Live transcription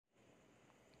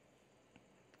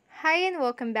Hi and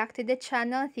welcome back to the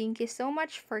channel. Thank you so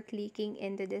much for clicking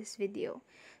into this video.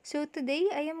 So today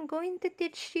I am going to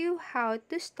teach you how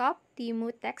to stop Temu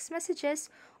text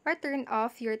messages or turn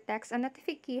off your text and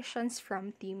notifications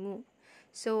from Temu.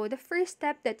 So the first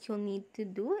step that you'll need to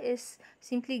do is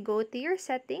simply go to your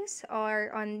settings or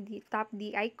on the top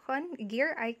the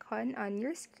gear icon on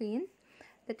your screen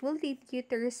that will lead you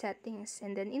to your settings,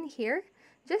 and then in here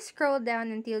just scroll down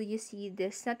until you see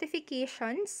this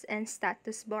notifications and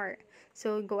status bar.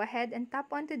 So go ahead and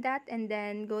tap onto that and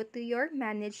then go to your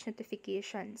manage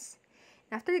notifications.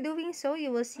 After doing so,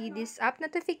 you will see this app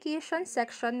notification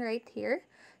section right here.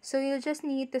 So you'll just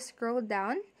need to scroll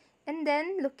down and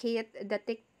then locate the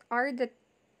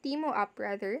Temu app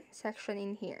rather section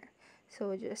in here.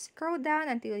 So just scroll down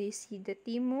until you see the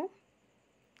Temu.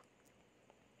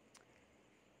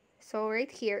 So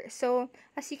right here, so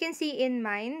as you can see in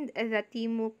mine, the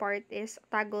Temu part is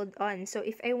toggled on. So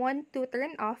if I want to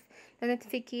turn off the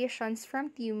notifications from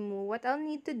Temu, what I'll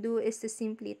need to do is to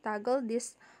simply toggle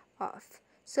this off.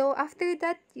 So after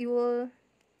that, the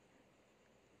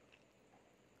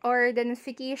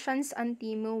notifications on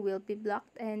Temu will be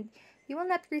blocked and you will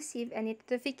not receive any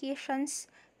notifications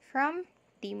from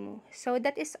Temu. So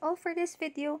that is all for this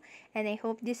video, and I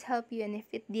hope this helped you, and if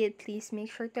it did, please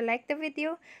make sure to like the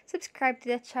video, subscribe to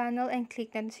the channel, and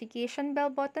click the notification bell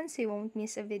button so you won't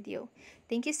miss a video.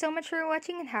 Thank you so much for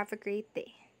watching and have a great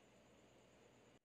day.